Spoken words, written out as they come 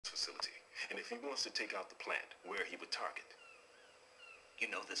facility. And if he wants to take out the plant, where he would target. You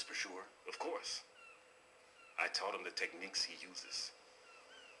know this for sure? Of course. I taught him the techniques he uses.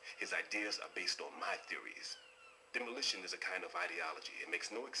 His ideas are based on my theories. Demolition is a kind of ideology. It makes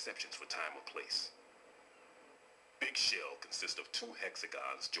no exceptions for time or place. Big shell consists of 2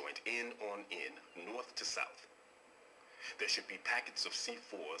 hexagons joined end on end, north to south. There should be packets of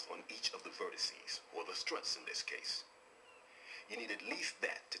C4s on each of the vertices, or the struts in this case. You need at least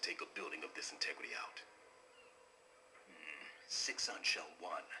that to take a building of this integrity out. 6 on shell 1,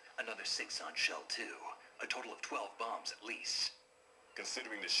 another 6 on shell 2. A total of 12 bombs at least.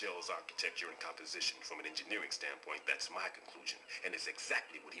 Considering the shell's architecture and composition from an engineering standpoint, that's my conclusion, and it's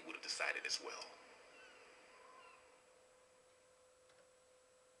exactly what he would have decided as well.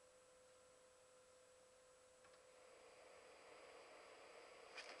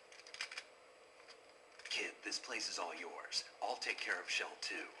 Kid, this place is all yours. I'll take care of shell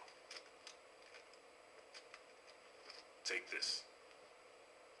 2. Take this.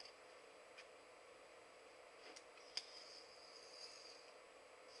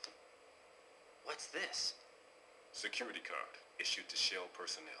 What's this? Security card, issued to Shell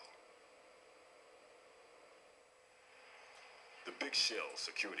personnel. The Big Shell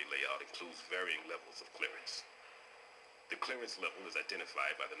security layout includes varying levels of clearance. The clearance level is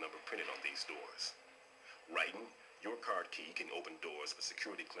identified by the number printed on these doors. Writing, your card key can open doors for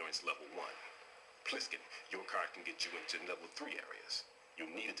security clearance level 1. Pliskin, your card can get you into level 3 areas. You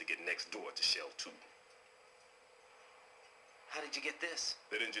need it to get next door to Shell 2. How did you get this?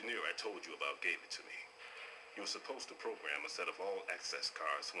 That engineer I told you about gave it to me. He was supposed to program a set of all access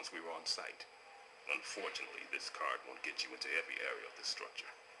cards once we were on site. Unfortunately, this card won't get you into every area of this structure.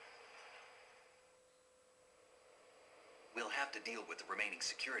 We'll have to deal with the remaining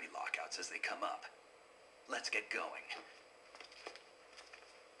security lockouts as they come up. Let's get going.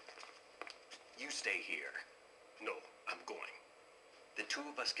 You stay here. No, I'm going. The 2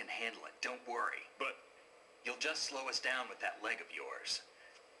 of us can handle it, don't worry. But you'll just slow us down with that leg of yours.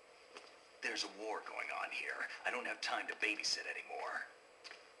 There's a war going on here. I don't have time to babysit anymore.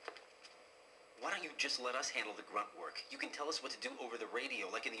 Why don't you just let us handle the grunt work? You can tell us what to do over the radio,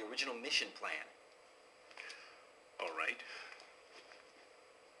 like in the original mission plan. all right.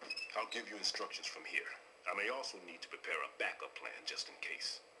 I'll give you instructions from here. I may also need to prepare a backup plan just in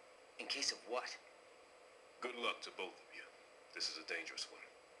case. In case of what? Good luck to both of you. This is a dangerous one.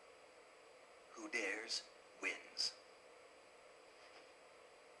 Who dares, wins.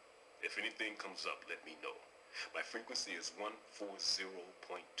 If anything comes up, let me know. My frequency is 140.25.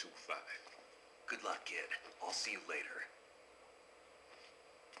 Good luck, kid. I'll see you later.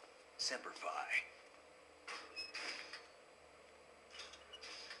 Semper Fi.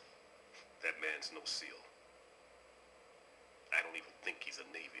 That man's no SEAL. I don't even think he's a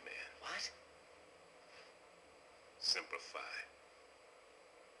Navy man. What? Semper Fi.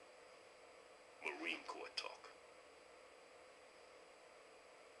 Marine Corps talk.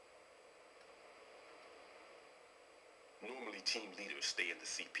 Normally, team leaders stay in the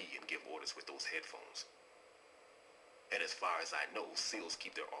CP and give orders with those headphones. And as far as I know, SEALs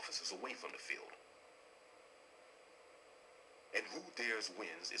keep their officers away from the field. And Who Dares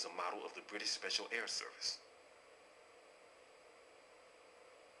Wins is a model of the British Special Air Service.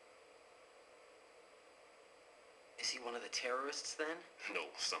 Is he one of the terrorists then? No,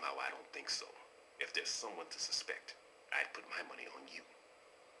 somehow I don't think so. If there's someone to suspect, I'd put my money on you.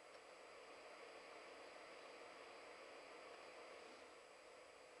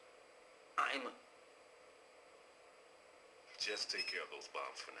 Just take care of those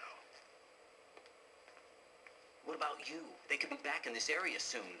bombs for now. What about you? They could be back in this area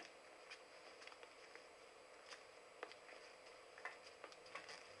soon.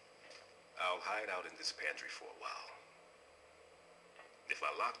 I'll hide out in this pantry for a while. If I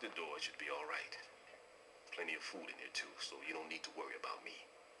lock the door, it should be all right. Plenty of food in here too, so you don't need to worry about me.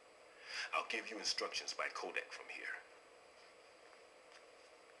 I'll give you instructions by codec from here.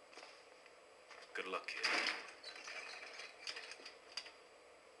 Good luck, kid.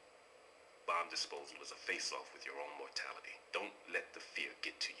 Bomb disposal is a face-off with your own mortality. Don't let the fear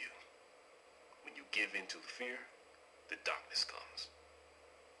get to you. When you give in to the fear, the darkness comes.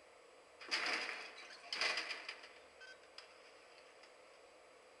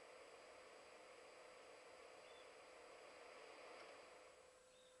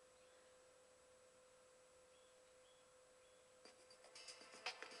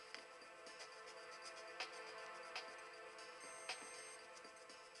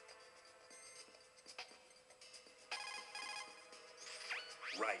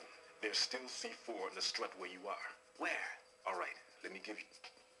 Right. There's still C4 in the strut where you are. Where? All right, let me give you...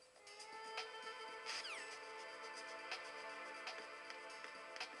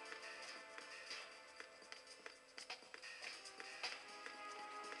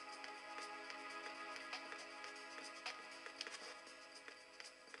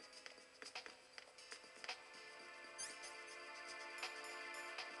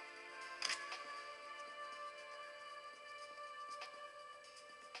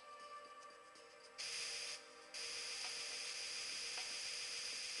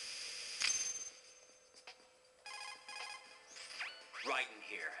 Right in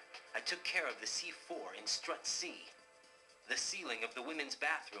here. I took care of the C4 in strut C. The ceiling of the women's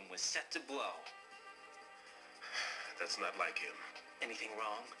bathroom was set to blow. That's not like him. Anything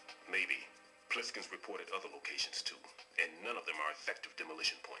wrong? Maybe. Pliskin's reported other locations too, and none of them are effective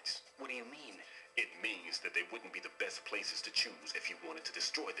demolition points. What do you mean? It means that they wouldn't be the best places to choose if you wanted to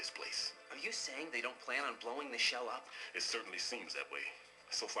destroy this place. Are you saying they don't plan on blowing the shell up? It certainly seems that way.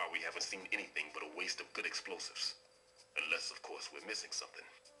 So far we haven't seen anything but a waste of good explosives. Unless, of course, we're missing something.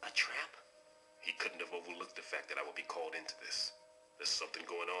 A trap? He couldn't have overlooked the fact that I would be called into this. There's something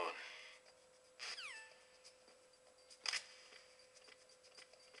going on.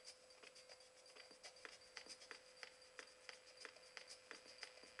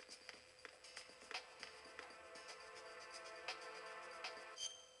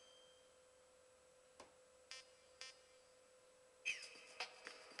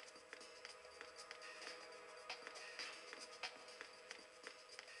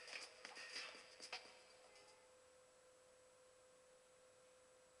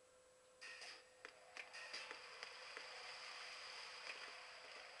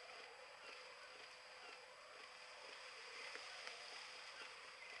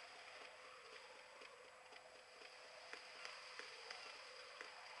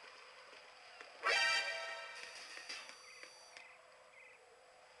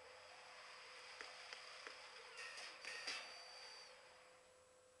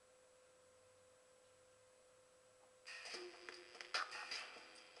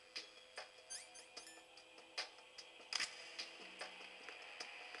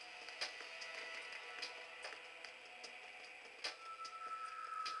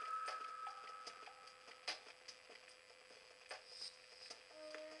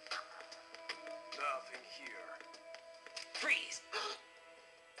 Nothing here. Freeze!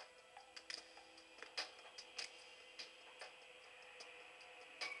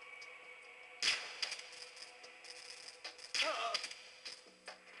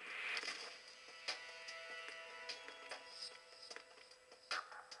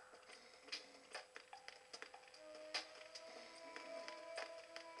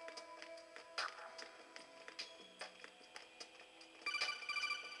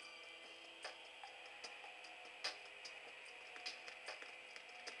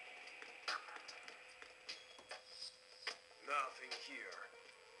 Nothing here.